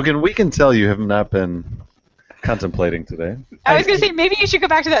Ogun, we can tell you have not been contemplating today. I was going to say maybe you should go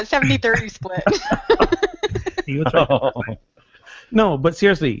back to that 70-30 split. No, but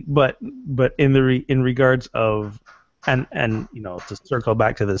seriously, but in regards of and to circle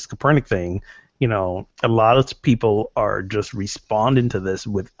back to this Copernic thing, a lot of people are just responding to this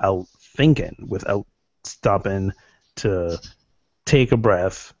without thinking, without stopping to take a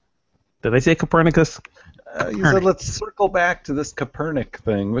breath. Did I say Copernicus? You said let's circle back to this Copernic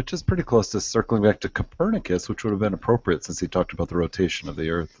thing, which is pretty close to circling back to Copernicus, which would have been appropriate since he talked about the rotation of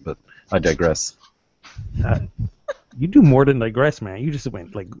the Earth, but I digress. You do more than digress, man. You just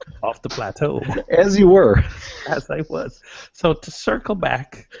went off the plateau. As you were. As I was. So to circle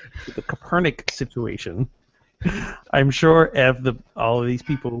back to the Copernic situation, I'm sure if all of these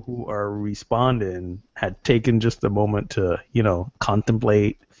people who are responding had taken just a moment to,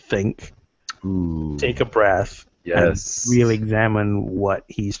 contemplate, think, take a breath, yes, and really examine what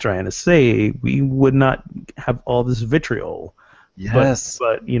he's trying to say, we would not have all this vitriol. Yes.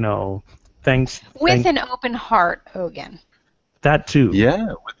 But thanks. With an open heart, Ogun. That too.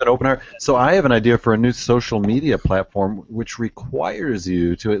 Yeah, with an open heart. So I have an idea for a new social media platform which requires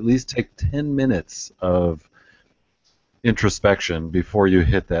you to at least take 10 minutes of introspection before you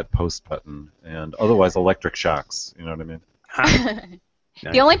hit that post button, and otherwise electric shocks. You know what I mean?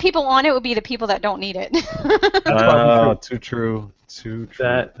 The only people on it would be the people that don't need it. Too true.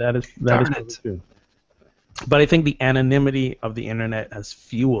 That is true. But I think the anonymity of the internet has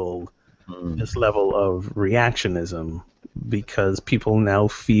fueled this level of reactionism because people now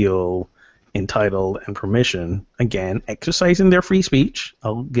feel entitled and permission, again, exercising their free speech,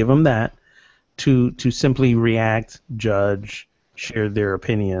 I'll give them that, to simply react, judge, share their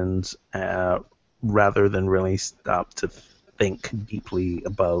opinions, rather than really stop to think deeply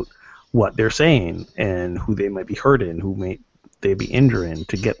about what they're saying and who they might be hurting, who may they be injuring,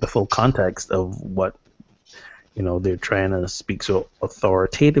 to get the full context of what they're trying to speak so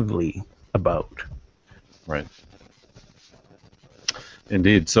authoritatively about. Right.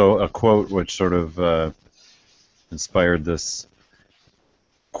 Indeed. So a quote which sort of inspired this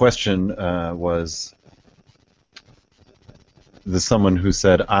question was someone who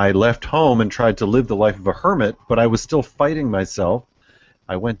said, "I left home and tried to live the life of a hermit, but I was still fighting myself.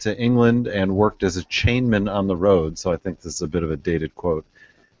 I went to England and worked as a chainman on the road." So I think this is a bit of a dated quote.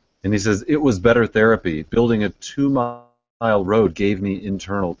 And he says, "It was better therapy. Building a 2-mile road gave me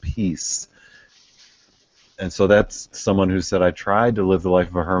internal peace." And so that's someone who said, "I tried to live the life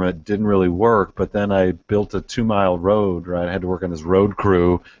of a hermit, didn't really work, but then I built a 2-mile road, right? I had to work on this road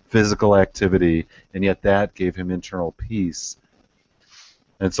crew, physical activity, and yet that gave him internal peace."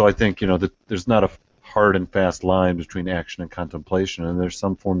 And so I think, that there's not a hard and fast line between action and contemplation, and there's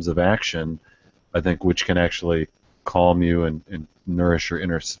some forms of action, I think, which can actually calm you and nourish your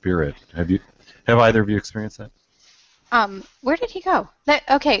inner spirit. Have either of you experienced that? Where did he go?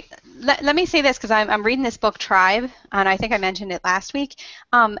 Let me say this, because I'm reading this book, Tribe, and I think I mentioned it last week.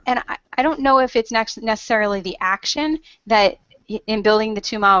 And I don't know if it's necessarily the action that in building the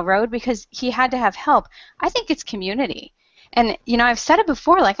 2-mile road, because he had to have help. I think it's community. And, I've said it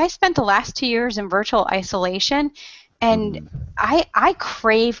before, I spent the last 2 years in virtual isolation, and I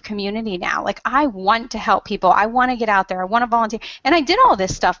crave community now. I want to help people. I want to get out there. I want to volunteer. And I did all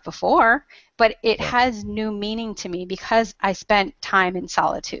this stuff before, but it has new meaning to me because I spent time in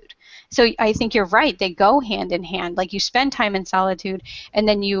solitude. So I think you're right. They go hand in hand. You spend time in solitude, and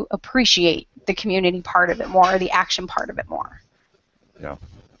then you appreciate the community part of it more, or the action part of it more. Yeah.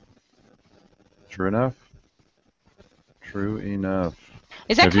 True enough.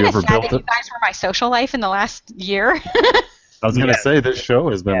 Is that kind of sad that you guys were my social life in the last year? I was going to say, this show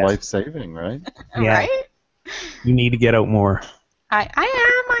has been life-saving, right? Yeah. Right? You need to get out more. I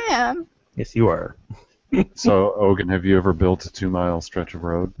am. Yes, you are. So, Ogun, have you ever built a 2-mile stretch of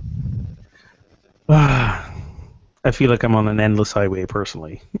road? I feel like I'm on an endless highway,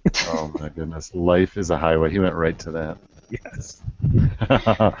 personally. Oh, my goodness. Life is a highway. He went right to that. Yes.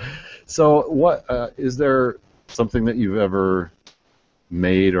 So, what is there something that you've ever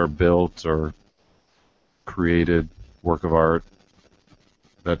made or built or created, work of art,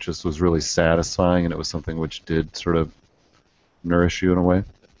 that just was really satisfying, and it was something which did sort of nourish you in a way?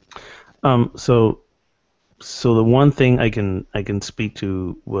 So the one thing I can speak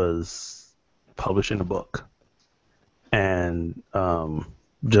to was publishing a book, and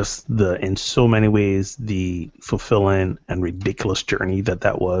just in so many ways the fulfilling and ridiculous journey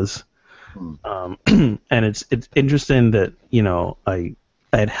that was. And it's interesting that I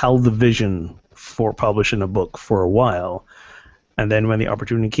had held the vision for publishing a book for a while, and then when the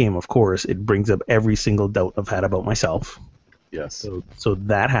opportunity came, of course, it brings up every single doubt I've had about myself. Yes. So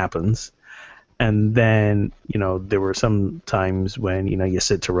that happens. And then, there were some times when, you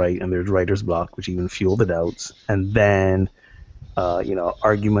sit to write and there's writer's block, which even fuel the doubts. And then,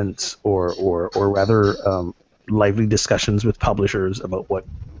 arguments or rather lively discussions with publishers about what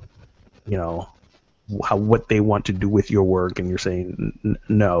they want to do with your work, and you're saying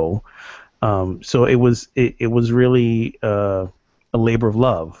no. So it was really a labor of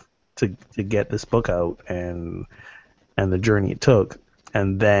love to get this book out, and the journey it took,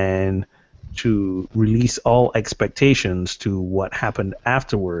 and then to release all expectations to what happened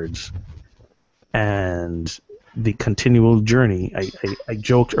afterwards, and the continual journey. I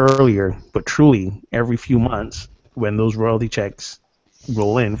joked earlier, but truly every few months when those royalty checks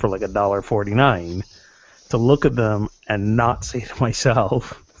roll in for like $1.49, to look at them and not say to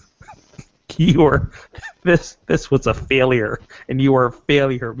myself, this was a failure, and you are a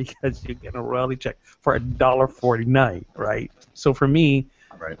failure because you get a royalty check for $1.49, right? So for me,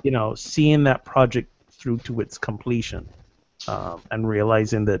 right, seeing that project through to its completion, and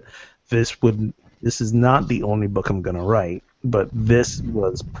realizing that this is not the only book I'm going to write, but this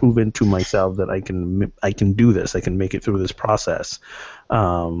was proven to myself that I can do this. I can make it through this process,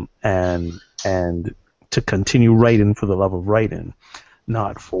 and to continue writing for the love of writing,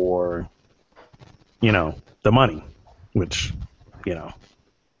 not for the money, which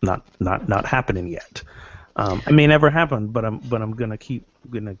not happening yet. It may never happen, but I'm gonna keep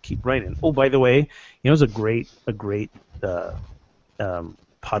writing. Oh, by the way, it's a great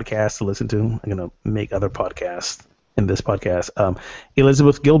podcast to listen to. I'm gonna make other podcasts in this podcast.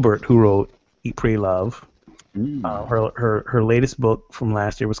 Elizabeth Gilbert, who wrote Eat, Pray, Love. Her latest book from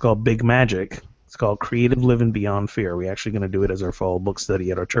last year was called Big Magic. It's called Creative Living Beyond Fear. We're actually going to do it as our fall book study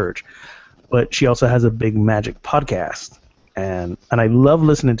at our church. But she also has a Big Magic podcast, and I love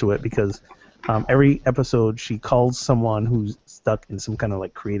listening to it because every episode she calls someone who's stuck in some kind of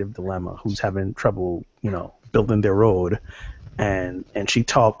like creative dilemma, who's having trouble, building their road, and she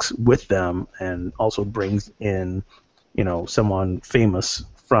talks with them and also brings in, someone famous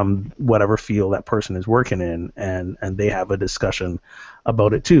from whatever field that person is working in, and they have a discussion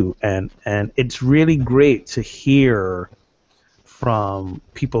about it too. And it's really great to hear from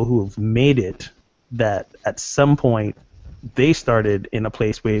people who have made it, that at some point they started in a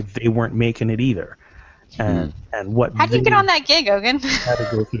place where they weren't making it either. And what How do you get on that gig, Ogun? Had to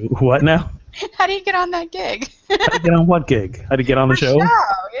go through what now? How do you get on that gig? How to get on what gig? How to get on the show?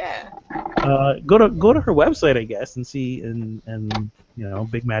 Yeah. Go to her website, I guess, and see, and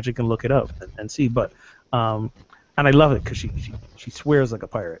Big Magic, and look it up and see. But and I love it because she swears like a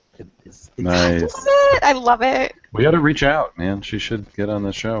pirate. It's nice. I love it. We got to reach out, man. She should get on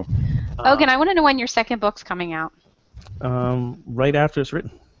the show. Ogun, I want to know when your second book's coming out. Right after it's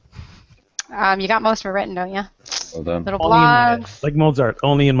written. You got most of it written, don't you? Well done. Little Only blogs. like Mozart,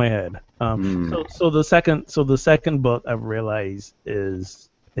 only in my head. So the second book I've realized is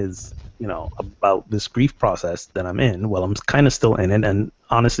about this grief process that I'm in. Well, I'm kind of still in it, and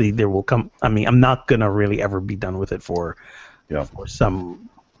honestly, there will come. I mean, I'm not gonna really ever be done with it for some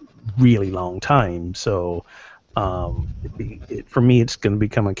really long time. So, for me, it's gonna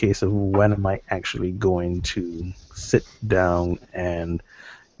become a case of when am I actually going to sit down and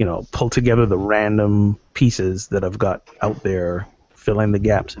pull together the random pieces that I've got out there, fill in the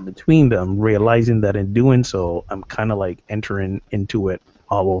gaps in between them, realizing that in doing so, I'm kind of like entering into it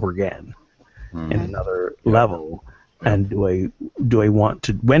all over again in another level. And do I want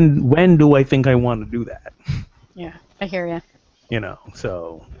to? When do I think I want to do that? Yeah, I hear you.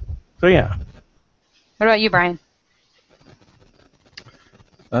 So yeah. What about you, Brian?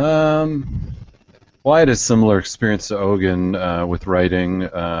 Well, I had a similar experience to Ogun with writing,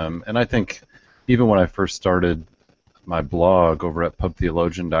 and I think even when I first started my blog over at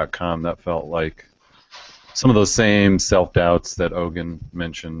pubtheologian.com, that felt like some of those same self-doubts that Ogun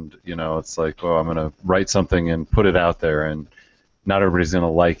mentioned. It's like, I'm going to write something and put it out there, and not everybody's going to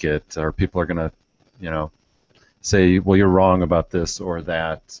like it, or people are going to, say, well, you're wrong about this or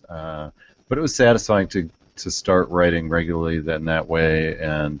that. But it was satisfying to start writing regularly in that way,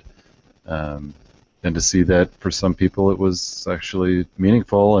 and to see that for some people it was actually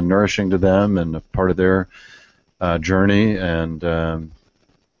meaningful and nourishing to them and a part of their journey, and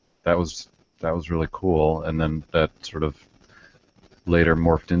that was really cool. And then that sort of later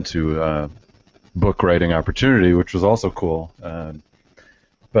morphed into book writing opportunity, which was also cool.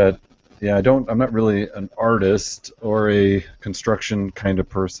 But yeah, I'm not really an artist or a construction kind of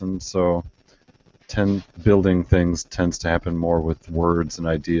person, so building things tends to happen more with words and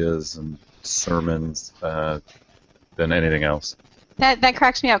ideas and sermons than anything else. That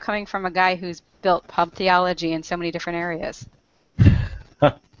cracks me up coming from a guy who's built pub theology in so many different areas.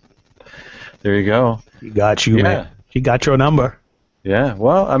 There you go. He got you, man. He got your number. Yeah,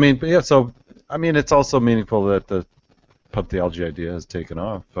 well, I mean, it's also meaningful that the pub theology idea has taken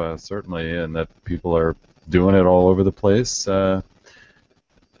off, certainly, and that people are doing it all over the place. And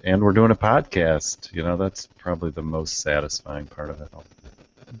we're doing a podcast. That's probably the most satisfying part of it all.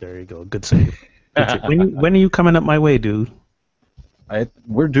 There you go. Good save. When are you coming up my way, dude?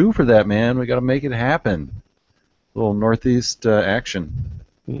 We're due for that, man. We got to make it happen. A little Northeast action.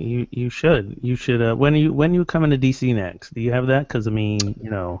 You should. When are you coming to DC next? Do you have that? Because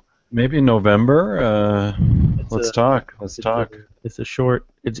maybe in November. Let's talk. It's a short.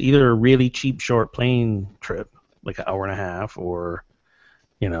 It's either a really cheap short plane trip, like an hour and a half, or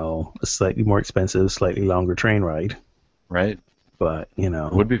a slightly more expensive, slightly longer train ride. Right. But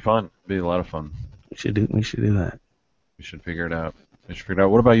it would be fun. It'd be a lot of fun. We should do that. We should figure it out.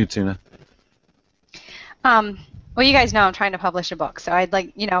 What about you, Tina? Well, you guys know I'm trying to publish a book, so I'd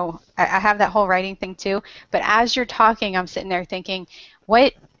like, I have that whole writing thing too. But as you're talking, I'm sitting there thinking,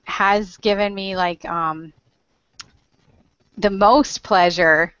 what has given me like the most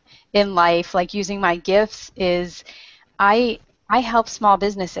pleasure in life, like using my gifts, is I help small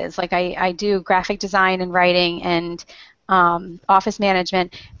businesses. Like I do graphic design and writing and office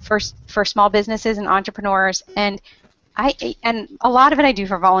management for small businesses and entrepreneurs, and a lot of it I do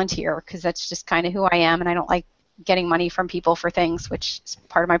for volunteer because that's just kind of who I am, and I don't like getting money from people for things, which is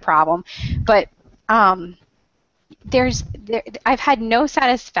part of my problem. But I've had no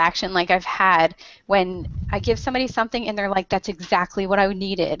satisfaction like I've had when I give somebody something and they're like, that's exactly what I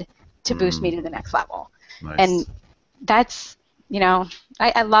needed to boost me to the next level. Nice. And that's,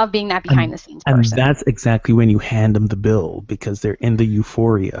 I love being that behind the scenes person. And that's exactly when you hand them the bill because they're in the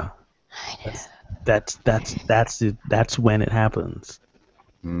euphoria. That's when it happens.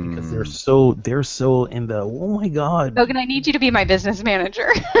 Because they're so in the, oh my God. Logan, I need you to be my business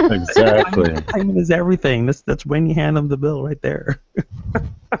manager. Exactly. Timing is everything. That's when you hand them the bill right there.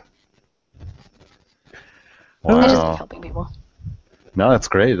 Wow. I just like helping people. No, that's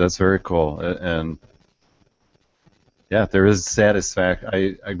great. That's very cool. And yeah, there is satisfaction.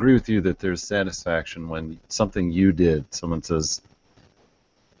 I agree with you that there's satisfaction when something you did, someone says,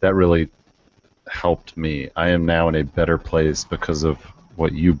 that really helped me. I am now in a better place because of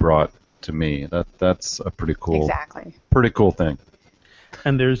what you brought to me. That's a pretty cool thing.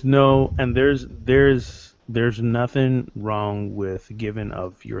 And there's nothing wrong with giving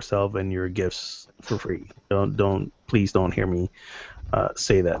of yourself and your gifts for free. Please don't hear me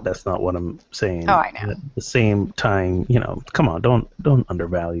say that. That's not what I'm saying. Oh, I know. At the same time, come on, don't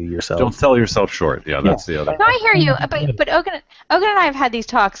undervalue yourself. Don't sell yourself short. Yeah, that's the other. No, I hear you. But Ogun and I have had these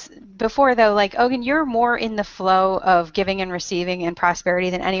talks before, though. Like, Ogun, you're more in the flow of giving and receiving and prosperity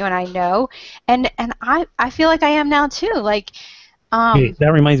than anyone I know, and I feel like I am now too. Like, hey,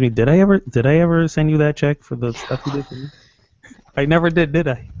 that reminds me. Did I ever send you that check for the stuff you did for me? I never did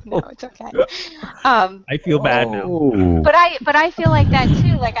I? No, it's okay. I feel bad now. But I feel like that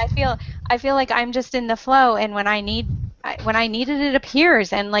too. Like I feel like I'm just in the flow, and when I need it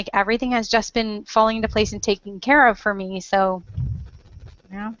appears, and like everything has just been falling into place and taken care of for me. So,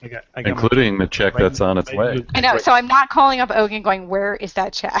 yeah. I got including the check that's on its way. I know. So I'm not calling up Ogun going, where is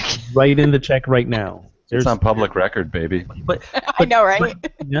that check? Write in the check right now. It's on public record, baby. But I know, right?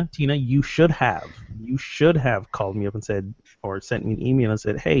 Yeah, Tina, you should have called me up and said, or sent me an email and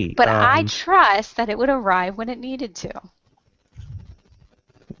said, hey. But I trust that it would arrive when it needed to.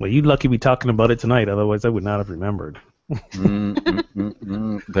 Well, you'd lucky be talking about it tonight. Otherwise, I would not have remembered.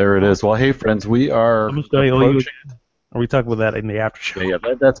 There it is. Well, hey, friends, we are approaching. Are we talking about that in the after show? Yeah,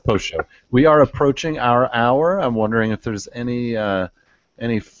 that's post show. We are approaching our hour. I'm wondering if there's any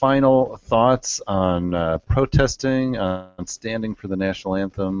final thoughts on protesting, on standing for the national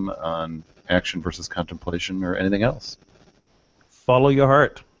anthem, on action versus contemplation, or anything else? Follow your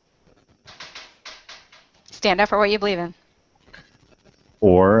heart. Stand up for what you believe in.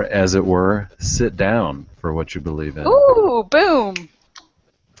 Or, as it were, sit down for what you believe in. Ooh, boom.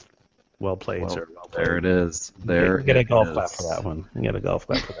 Well played, sir. Well played. There it is. You get a golf clap for that one.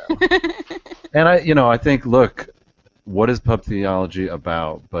 And I think, look, what is pub theology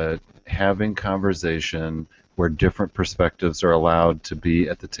about but having conversation where different perspectives are allowed to be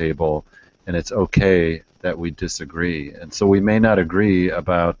at the table, and it's okay that we disagree. And so we may not agree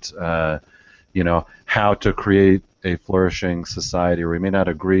about, how to create a flourishing society, or we may not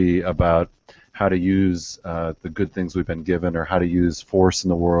agree about how to use the good things we've been given, or how to use force in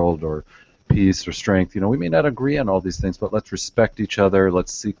the world, or peace, or strength. We may not agree on all these things, but let's respect each other.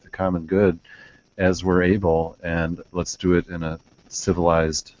 Let's seek the common good as we're able, and let's do it in a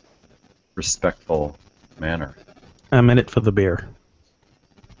civilized, respectful manner. I'm in it for the beer.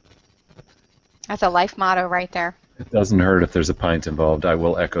 That's a life motto right there. It doesn't hurt if there's a pint involved. I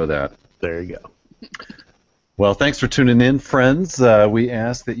will echo that. There you go. Well, thanks for tuning in, friends. We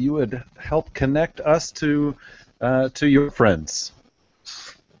ask that you would help connect us to your friends.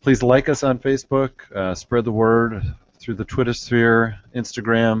 Please like us on Facebook, spread the word through the Twitter sphere,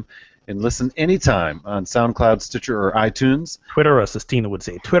 Instagram, and listen anytime on SoundCloud, Stitcher, or iTunes. Twitter us, as Tina would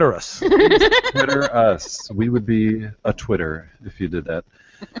say. Twitter us. Twitter us. We would be a Twitter if you did that.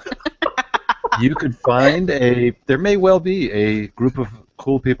 You could find there may well be a group of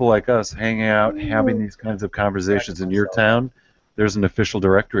cool people like us hanging out, having these kinds of conversations in your town. There's an official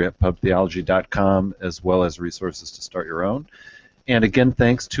directory at pubtheology.com, as well as resources to start your own. And again,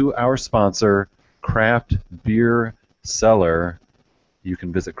 thanks to our sponsor, Craft Beer Cellar. You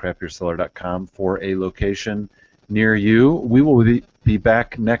can visit craftbeercellar.com for a location near you. We will be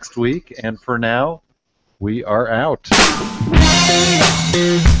back next week, and for now, we are out.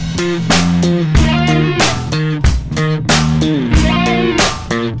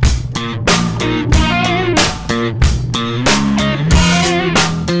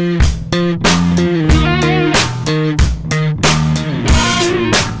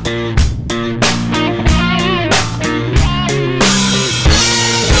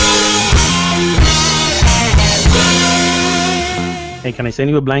 Hey, can I send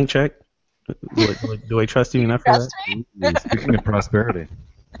you a blank check? Do I trust you enough for that? Speaking of prosperity.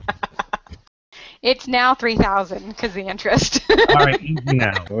 It's now $3,000 because the interest. All right, easy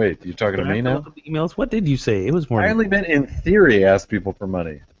now. Wait, you talking to me now? Look at the emails. What did you say? It was more. I only meant in theory ask people for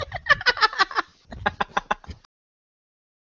money.